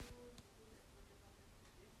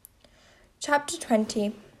Chapter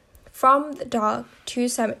 20. From the Dark to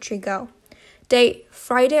Cemetery Girl. Date,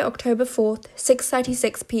 Friday, October 4th,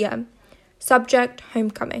 6:36 p.m. Subject,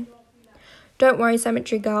 homecoming. Don't worry,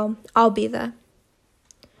 Cemetery Girl, I'll be there.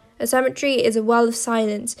 A cemetery is a well of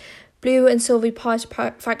silence. Blue and Sylvie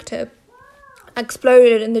Factor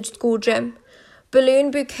exploded in the school gym. Balloon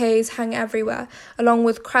bouquets hang everywhere, along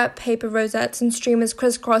with crepe paper rosettes and streamers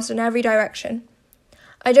crisscrossed in every direction.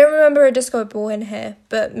 I don't remember a disco ball in here,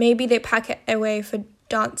 but maybe they pack it away for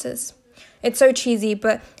dancers. It's so cheesy,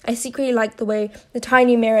 but I secretly like the way the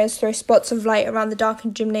tiny mirrors throw spots of light around the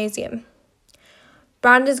darkened gymnasium.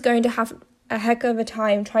 Brandon's going to have a heck of a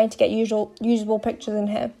time trying to get usable pictures in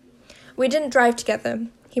here. We didn't drive together.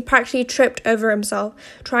 He practically tripped over himself,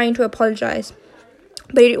 trying to apologise.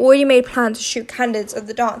 But he'd already made plans to shoot candidates of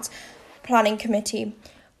the dance planning committee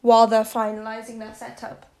while they're finalising their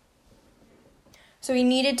setup. So he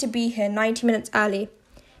needed to be here 90 minutes early.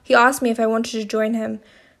 He asked me if I wanted to join him,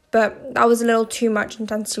 but that was a little too much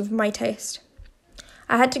intensity for my taste.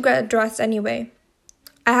 I had to get dressed anyway.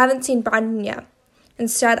 I haven't seen Brandon yet.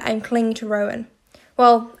 Instead, I'm clinging to Rowan.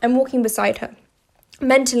 Well, I'm walking beside her.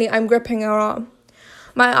 Mentally, I'm gripping her arm.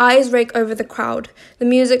 My eyes rake over the crowd. The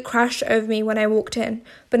music crashed over me when I walked in,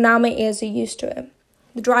 but now my ears are used to it.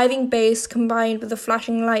 The driving bass combined with the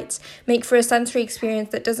flashing lights make for a sensory experience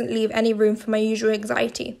that doesn't leave any room for my usual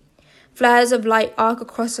anxiety. Flares of light arc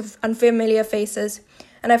across unfamiliar faces,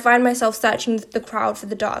 and I find myself searching the crowd for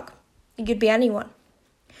the dog. It could be anyone.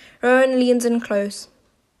 Rowan leans in close.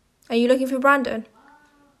 Are you looking for Brandon?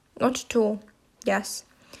 Not at all. Yes.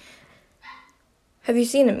 Have you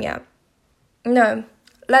seen him yet? No.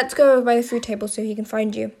 Let's go over by the food table so he can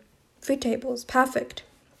find you. Food tables. Perfect.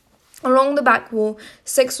 Along the back wall,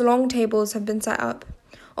 6 long tables have been set up.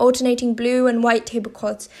 Alternating blue and white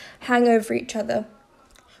tablecloths hang over each other,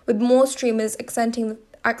 with more streamers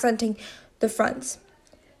accenting the fronts.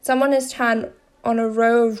 Someone has turned on a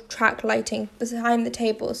row of track lighting behind the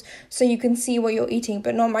tables so you can see what you're eating,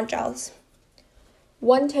 but not much else.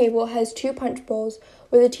 One table has 2 punch bowls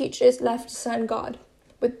where the teacher is left to stand guard,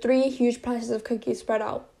 with 3 huge platters of cookies spread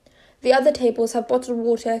out. The other tables have bottled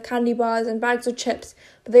water, candy bars, and bags of chips,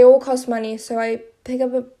 but they all cost money, so I pick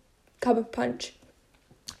up a cup of punch.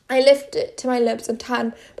 I lift it to my lips and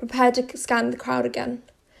turn, prepared to scan the crowd again.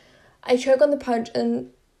 I choke on the punch and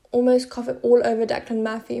almost cough it all over Declan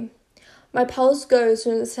Murphy. My pulse goes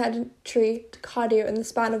from the sedentary to cardio in the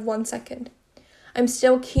span of 1 second. I'm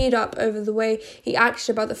still keyed up over the way he acted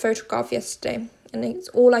about the photograph yesterday, and it's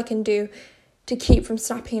all I can do to keep from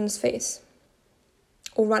snapping in his face.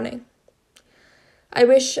 Or running. I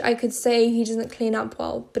wish I could say he doesn't clean up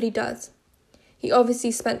well, but he does. He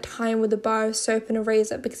obviously spent time with a bar of soap and a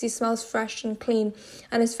razor because he smells fresh and clean,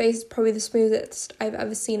 and his face is probably the smoothest I've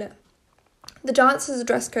ever seen it. The dance has a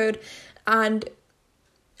dress code, and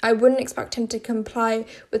I wouldn't expect him to comply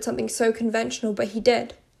with something so conventional, but he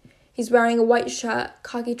did. He's wearing a white shirt,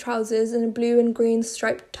 khaki trousers, and a blue and green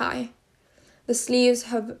striped tie. The sleeves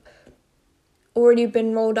have already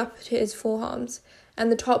been rolled up to his forearms, and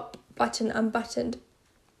the top button unbuttoned.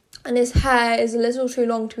 And his hair is a little too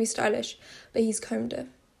long to be stylish, but he's combed it.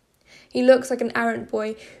 He looks like an errant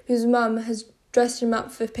boy whose mum has dressed him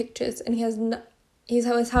up for pictures, and he's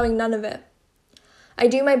having none of it. I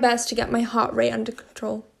do my best to get my heart rate under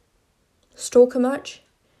control. Stalker much?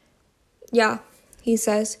 Yeah, he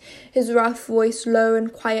says, his rough voice low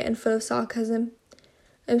and quiet and full of sarcasm.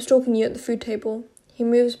 I'm stalking you at the food table. He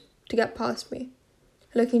moves to get past me.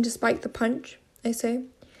 Looking to spike the punch, I say.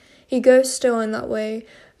 He goes still in that way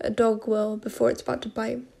a dog will before it's about to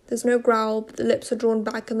bite. There's no growl, but the lips are drawn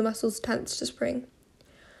back and the muscles tense to spring.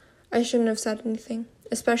 I shouldn't have said anything,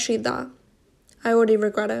 especially that. I already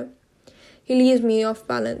regret it. He leaves me off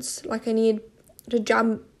balance, like I need to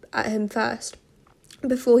jab at him first,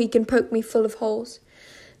 before he can poke me full of holes.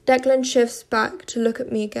 Declan shifts back to look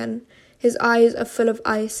at me again. His eyes are full of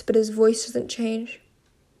ice, but his voice doesn't change.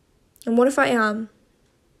 And what if I am?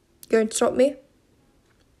 Going to stop me?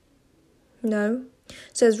 No,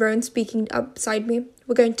 says Rowan, speaking up beside me.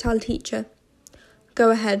 We're going to tell teacher. Go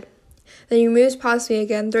ahead. Then he moves past me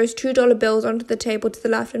again, throws $2 bills onto the table to the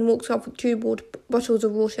left and walks off with 2 bottles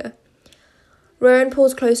of water. Rowan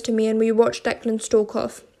pulls close to me and we watch Declan stalk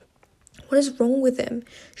off. What is wrong with him?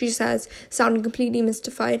 She says, sounding completely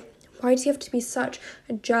mystified. Why does he have to be such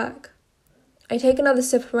a jerk? I take another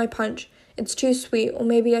sip of my punch. It's too sweet, or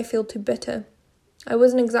maybe I feel too bitter. I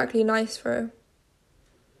wasn't exactly nice for her.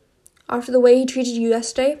 After the way he treated you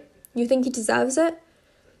yesterday, you think he deserves it?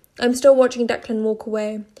 I'm still watching Declan walk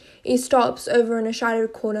away. He stops over in a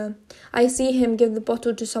shadowed corner. I see him give the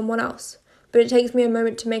bottle to someone else, but it takes me a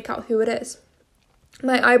moment to make out who it is.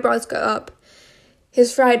 My eyebrows go up.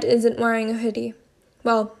 His friend isn't wearing a hoodie.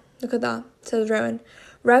 Well, look at that, says Rowan.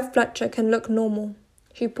 Rev Fletcher can look normal.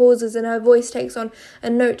 She pauses and her voice takes on a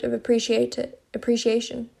note of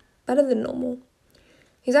appreciation. Better than normal.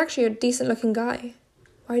 He's actually a decent-looking guy.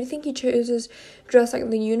 Why do you think he chooses to dress like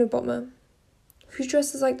the Unabomber? Who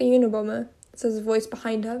dresses like the Unabomber? Says a voice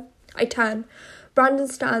behind her. I turn. Brandon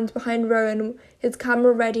stands behind Rowan, his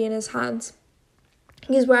camera ready in his hands.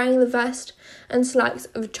 He's wearing the vest and slacks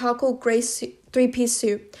of a charcoal grey three-piece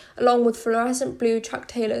suit, along with fluorescent blue Chuck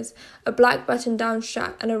Taylors, a black button-down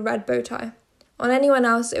shirt, and a red bow tie. On anyone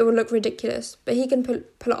else, it would look ridiculous, but he can pull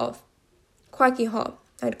it off. Quirky hot,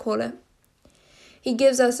 I'd call it. He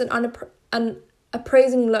gives us an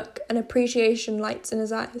appraising look, and appreciation lights in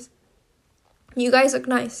his eyes. You guys look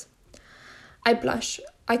nice. I blush.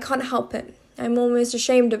 I can't help it. I'm almost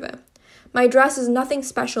ashamed of it. My dress is nothing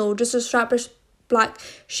special, just a strapless black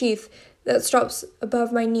sheath that stops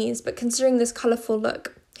above my knees, but considering his colourful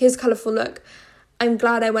look, I'm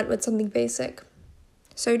glad I went with something basic.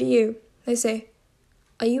 So do you, I say.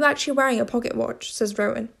 Are you actually wearing a pocket watch? Says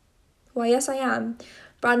Rowan. Why, yes, I am.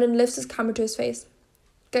 Brandon lifts his camera to his face.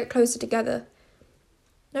 Get closer together.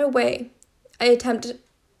 No way. I attempt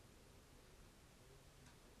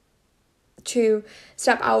to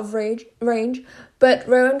step out of range, but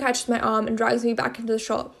Rowan catches my arm and drags me back into the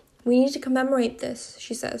shop. We need to commemorate this,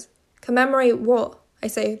 she says. Commemorate what? I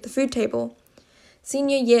say. The food table.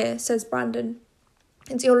 Senior year, says Brandon.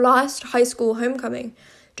 It's your last high school homecoming.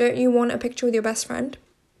 Don't you want a picture with your best friend?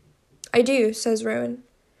 I do, says Rowan.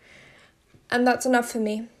 And that's enough for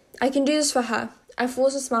me. I can do this for her. I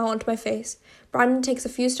force a smile onto my face. Brandon takes a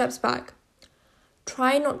few steps back.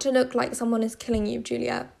 Try not to look like someone is killing you,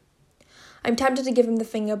 Juliet. I'm tempted to give him the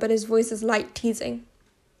finger, but his voice is light teasing.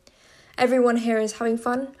 Everyone here is having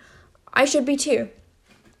fun. I should be too.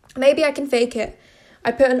 Maybe I can fake it.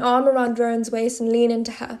 I put an arm around Rowan's waist and lean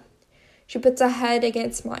into her. She puts her head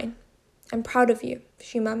against mine. I'm proud of you,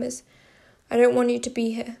 she murmurs. I don't want you to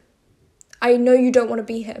be here. I know you don't want to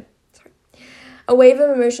be here. Sorry. A wave of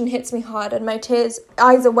emotion hits me hard and my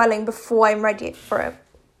eyes are welling before I'm ready for it.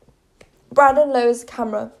 Brandon lowers the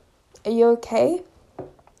camera. Are you okay?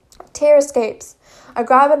 Tear escapes. I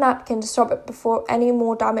grab a napkin to stop it before any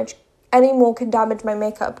more can damage my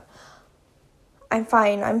makeup. I'm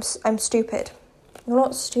fine. I'm stupid. You're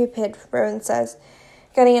not stupid, Rowan says,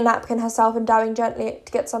 getting a napkin herself and dabbing gently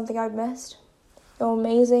to get something I've missed. You're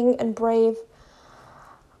amazing and brave.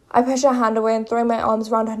 I push her hand away and throw my arms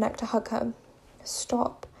around her neck to hug her.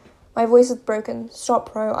 Stop. My voice is broken.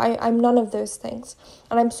 Stop, Ro. I'm none of those things.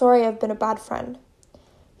 And I'm sorry I've been a bad friend.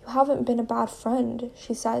 You haven't been a bad friend,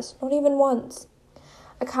 she says. Not even once.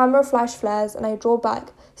 A camera flash flares and I draw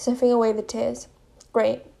back, sniffing away the tears.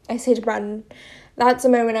 Great, I say to Brandon. That's a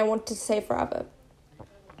moment I wanted to say forever.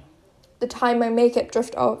 The time my makeup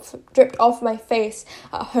dripped off my face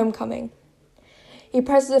at homecoming. He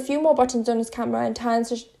presses a few more buttons on his camera and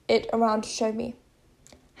turns it around to show me.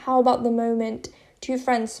 How about the moment two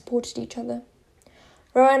friends supported each other?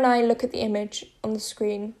 Rowan and I look at the image on the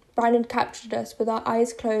screen. Brandon captured us with our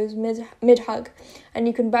eyes closed mid-hug, and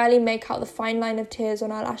you can barely make out the fine line of tears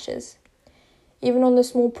on our lashes. Even on the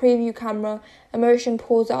small preview camera, emotion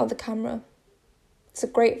pours out of the camera. It's a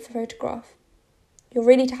great photograph. You're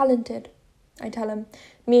really talented, I tell him,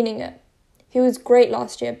 meaning it. He was great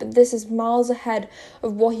last year, but this is miles ahead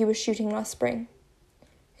of what he was shooting last spring.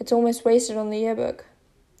 It's almost wasted on the yearbook.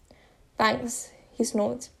 Thanks, he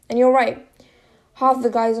snorts. And you're right. Half the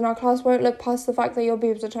guys in our class won't look past the fact that your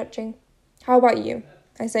boobs are touching. How about you?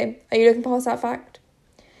 I say. Are you looking past that fact?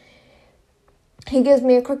 He gives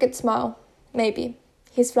me a crooked smile. Maybe.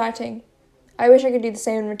 He's flirting. I wish I could do the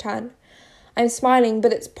same in return. I'm smiling,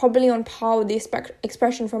 but it's probably on par with the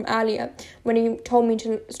expression from earlier when he told me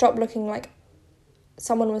to stop looking like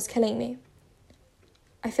someone was killing me.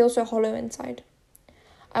 I feel so hollow inside.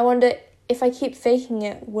 I wonder if I keep faking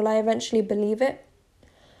it, will I eventually believe it?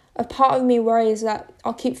 A part of me worries that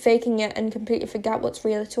I'll keep faking it and completely forget what's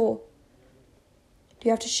real at all. Do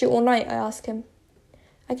you have to shoot all night? I ask him.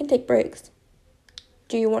 I can take breaks.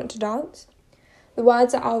 Do you want to dance? The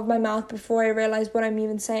words are out of my mouth before I realise what I'm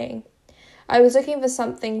even saying. I was looking for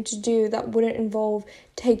something to do that wouldn't involve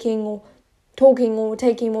talking or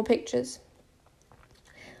taking more pictures.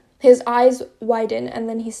 His eyes widen and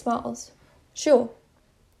then he smiles. Sure.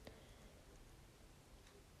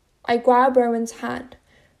 I grab Rowan's hand.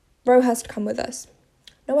 Ro has to come with us.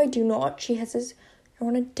 No, I do not, she hisses. You're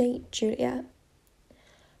on a date, Juliet.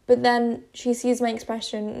 But then she sees my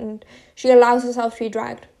expression and she allows herself to be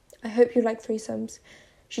dragged. I hope you like threesomes,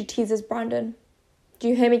 she teases Brandon. Do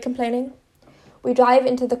you hear me complaining? We dive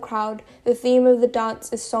into the crowd. The theme of the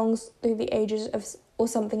dance is songs through the ages or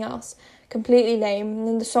something else. Completely lame.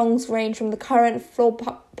 And the songs range from the current floor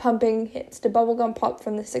pumping hits to bubblegum pop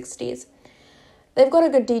from the 60s. They've got a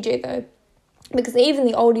good DJ though, because even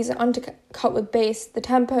the oldies are undercut with bass, the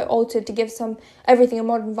tempo altered to give everything a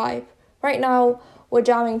modern vibe. Right now, we're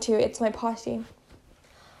jamming to It's My Party.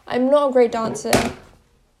 I'm not a great dancer,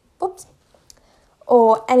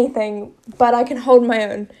 or anything, but I can hold my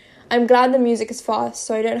own. I'm glad the music is fast,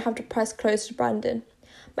 so I don't have to press close to Brandon.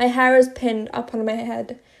 My hair is pinned up on my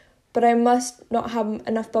head, but I must not have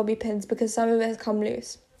enough bobby pins because some of it has come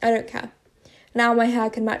loose. I don't care. Now my hair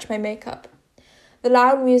can match my makeup. The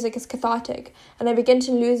loud music is cathartic, and I begin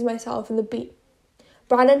to lose myself in the beat.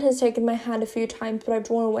 Brandon has taken my hand a few times, but I've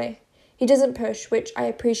drawn away. He doesn't push, which I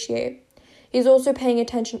appreciate. He's also paying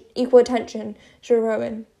equal attention to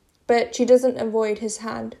Rowan, but she doesn't avoid his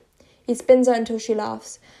hand. He spins her until she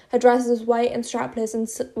laughs. Her dress is white and strapless and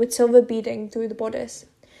with silver beading through the bodice.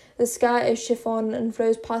 The skirt is chiffon and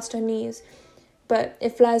flows past her knees, but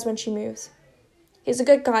it flares when she moves. He's a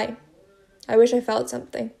good guy. I wish I felt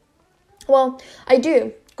something. Well, I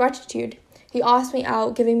do. Gratitude. He asked me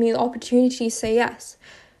out, giving me the opportunity to say yes,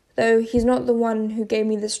 though he's not the one who gave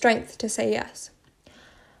me the strength to say yes.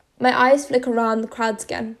 My eyes flick around the crowds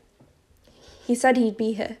again. He said he'd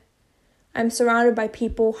be here. I'm surrounded by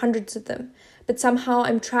people, hundreds of them, but somehow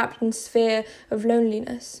I'm trapped in a sphere of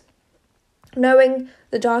loneliness. Knowing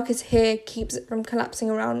the dark is here keeps it from collapsing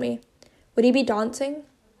around me. Would he be dancing?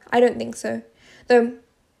 I don't think so, though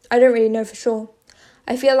I don't really know for sure.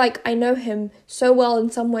 I feel like I know him so well in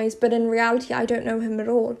some ways, but in reality I don't know him at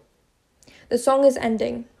all. The song is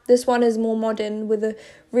ending. This one is more modern, with a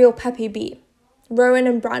real peppy beat. Rowan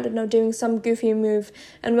and Brandon are doing some goofy move,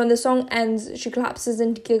 and when the song ends, she collapses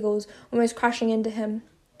into giggles, almost crashing into him.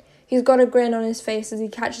 He's got a grin on his face as he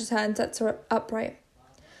catches her and sets her upright.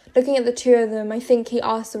 Looking at the two of them, I think he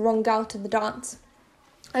asked the wrong gal to the dance.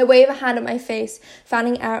 I wave a hand at my face,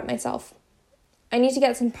 fanning air at myself. I need to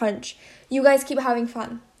get some punch. You guys keep having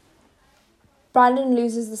fun. Brandon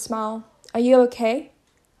loses the smile. Are you okay?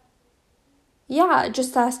 Yeah,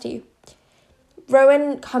 just thirsty.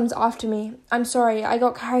 Rowan comes after me. I'm sorry, I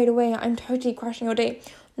got carried away. I'm totally crushing your day.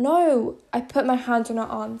 No, I put my hands on her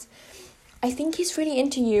arms. I think he's really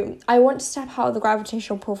into you. I want to step out of the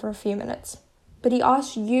gravitational pull for a few minutes. But he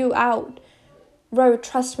asked you out. Ro,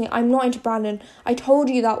 trust me, I'm not into Brandon. I told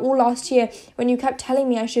you that all last year when you kept telling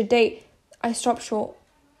me I should date. I stopped short.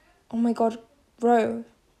 Oh my god, Ro,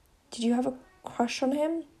 did you have a crush on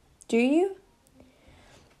him? Do you?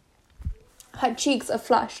 Her cheeks are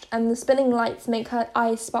flushed, and the spinning lights make her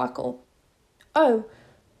eyes sparkle. Oh,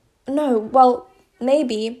 no, well,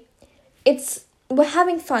 maybe. We're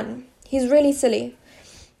having fun. He's really silly.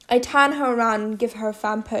 I turn her around and give her a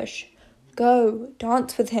fan push. Go,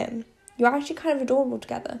 dance with him. You're actually kind of adorable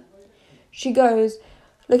together. She goes,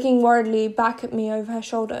 looking worriedly back at me over her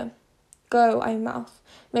shoulder. Go, I mouth,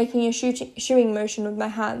 making a shooing motion with my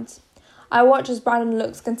hands. I watch as Brandon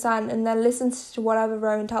looks concerned and then listens to whatever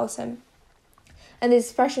Rowan tells him, and his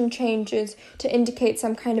expression changes to indicate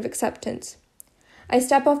some kind of acceptance. I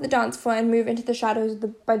step off the dance floor and move into the shadows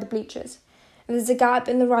by the bleachers. There's a gap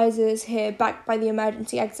in the risers here backed by the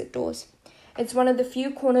emergency exit doors. It's one of the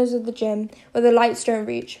few corners of the gym where the lights don't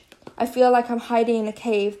reach. I feel like I'm hiding in a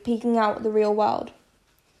cave, peeking out at the real world.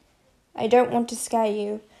 I don't want to scare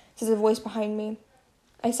you, says a voice behind me.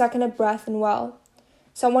 I suck in a breath and whirl.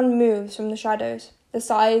 Someone moves from the shadows. The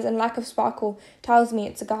size and lack of sparkle tells me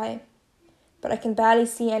it's a guy, but I can barely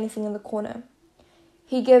see anything in the corner.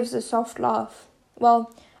 He gives a soft laugh.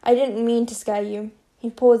 Well, I didn't mean to scare you.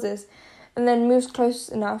 He pauses, and then moves close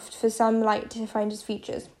enough for some light to find his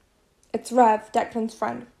features. It's Rev, Declan's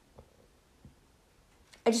friend.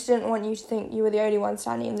 I just didn't want you to think you were the only one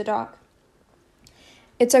standing in the dark.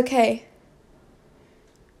 It's okay.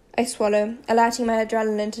 I swallow, alerting my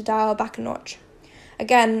adrenaline to dial back a notch.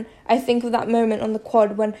 Again, I think of that moment on the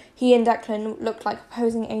quad when he and Declan looked like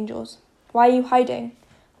opposing angels. Why are you hiding?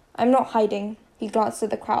 I'm not hiding. He glanced at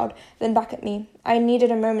the crowd, then back at me. I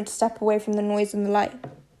needed a moment to step away from the noise and the light.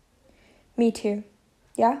 Me too.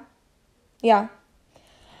 Yeah? Yeah.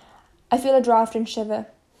 I feel a draft and shiver.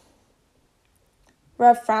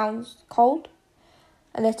 Rev frowns. Cold?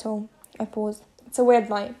 A little. I pause. It's a weird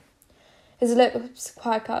night. His lips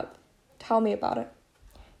quirk up. Tell me about it.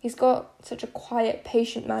 He's got such a quiet,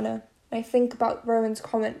 patient manner. I think about Rowan's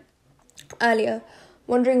comment earlier,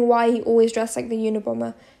 wondering why he always dressed like the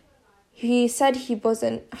Unabomber. He said he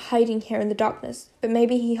wasn't hiding here in the darkness, but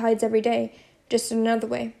maybe he hides every day, just in another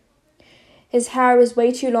way. His hair is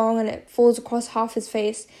way too long and it falls across half his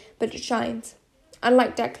face, but it shines.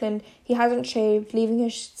 Unlike Declan, he hasn't shaved, leaving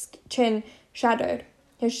his chin shadowed.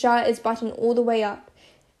 His shirt is buttoned all the way up,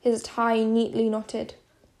 his tie neatly knotted.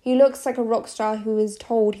 He looks like a rock star who is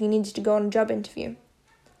told he needs to go on a job interview.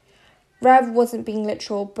 Rev wasn't being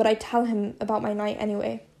literal, but I tell him about my night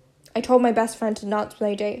anyway. I told my best friend to dance with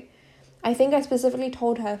my date. I think I specifically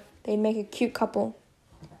told her they'd make a cute couple.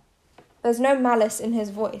 There's no malice in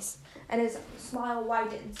his voice, and his smile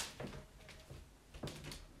widens.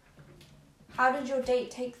 How did your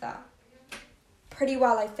date take that? Pretty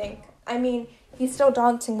well, I think. I mean, he's still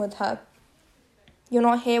dancing with her. You're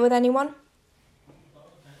not here with anyone?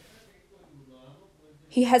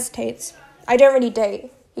 He hesitates. I don't really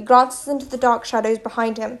date. He glances into the dark shadows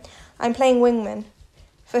behind him. I'm playing wingman.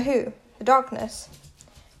 For who? The darkness.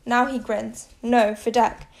 Now he grins. No, for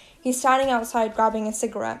Dec. He's standing outside grabbing a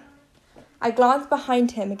cigarette. I glance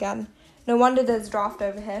behind him again. No wonder there's a draft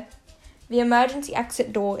over here. The emergency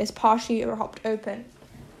exit door is partially propped open.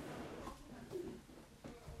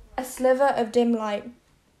 A sliver of dim light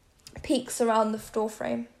peeks around the door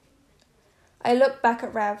frame. I look back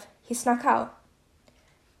at Rev. He snuck out.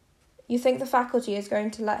 You think the faculty is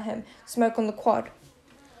going to let him smoke on the quad?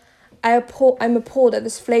 I'm appalled at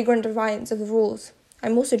this flagrant defiance of the rules.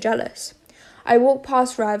 I'm also jealous. I walk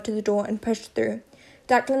past Rev to the door and push through.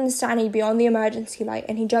 Declan is standing beyond the emergency light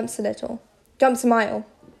and he jumps a little. Jumps a mile.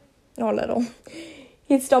 Not a little.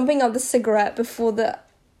 He's stomping up the cigarette before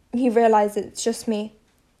he realizes it's just me.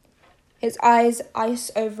 His eyes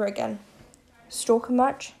ice over again. Stalker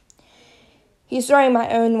much? He's throwing my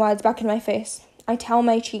own words back in my face. I tell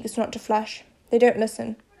my cheeks not to flush. They don't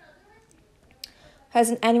listen.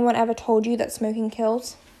 Hasn't anyone ever told you that smoking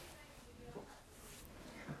kills?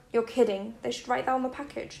 You're kidding. They should write that on the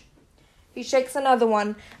package. He shakes another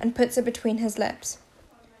one and puts it between his lips.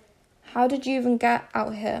 How did you even get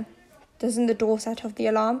out here? Doesn't the door set off the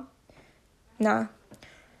alarm? Nah.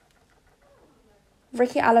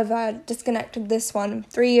 Ricky Oliver disconnected this one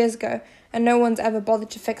 3 years ago and no one's ever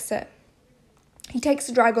bothered to fix it. He takes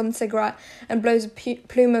a drag on the cigarette and blows a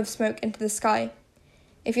plume of smoke into the sky.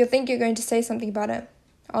 If you think you're going to say something about it,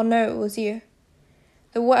 I'll know it was you.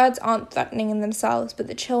 The words aren't threatening in themselves, but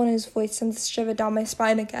the chill in his voice sends a shiver down my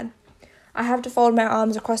spine again. I have to fold my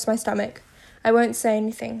arms across my stomach. I won't say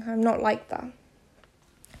anything. I'm not like that.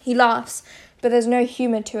 He laughs, but there's no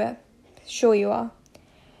humour to it. Sure you are.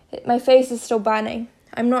 My face is still burning.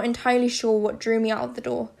 I'm not entirely sure what drew me out of the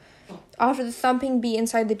door. After the thumping beat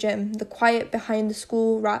inside the gym, the quiet behind the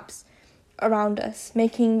school wraps around us,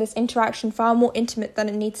 making this interaction far more intimate than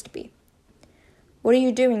it needs to be. What are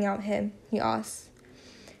you doing out here? He asks.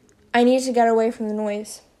 I need to get away from the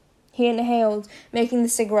noise. He inhales, making the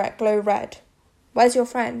cigarette glow red. Where's your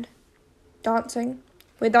friend? Dancing.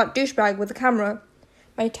 With that douchebag with the camera.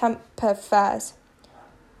 My temper flares.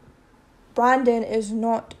 Brandon is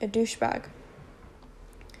not a douchebag.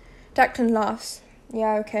 Declan laughs.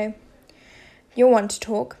 Yeah, okay. You're one to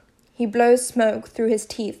talk. He blows smoke through his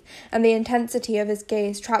teeth, and the intensity of his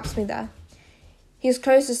gaze traps me there. He is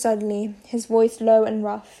closer suddenly, his voice low and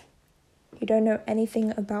rough. You don't know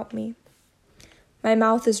anything about me. My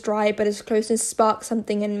mouth is dry, but his closeness sparks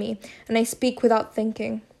something in me, and I speak without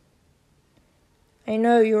thinking. I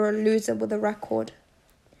know you're a loser with a record.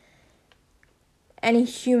 Any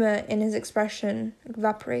humour in his expression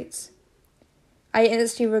evaporates. I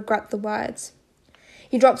instantly regret the words.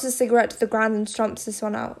 He drops his cigarette to the ground and stomps this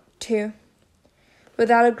one out, too.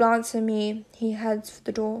 Without a glance at me, he heads for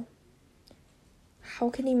the door. How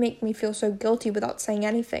can he make me feel so guilty without saying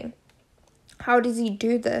anything? How does he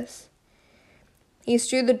do this? He's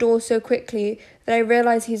through the door so quickly that I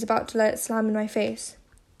realize he's about to let it slam in my face.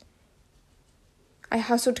 I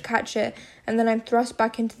hustle to catch it, and then I'm thrust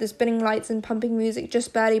back into the spinning lights and pumping music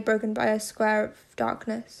just barely broken by a square of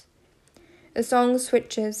darkness. The song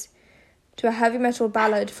switches to a heavy metal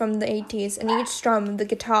ballad from the 80s, and each strum of the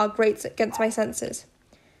guitar grates against my senses.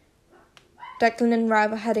 Declan and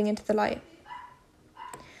Rev are heading into the light.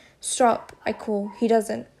 Stop, I call. He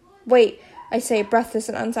doesn't. Wait, I say, breathless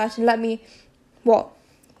and uncertain. Let me... What?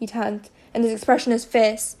 He turns, and his expression is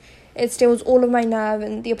fierce. It steals all of my nerve,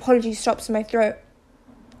 and the apology stops in my throat.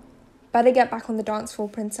 Better get back on the dance floor,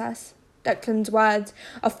 princess. Declan's words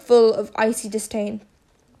are full of icy disdain.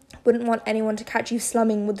 Wouldn't want anyone to catch you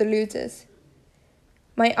slumming with the losers.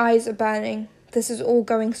 My eyes are burning. This is all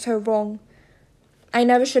going so wrong. I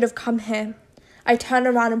never should have come here. I turn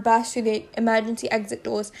around and burst through the emergency exit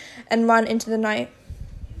doors and run into the night.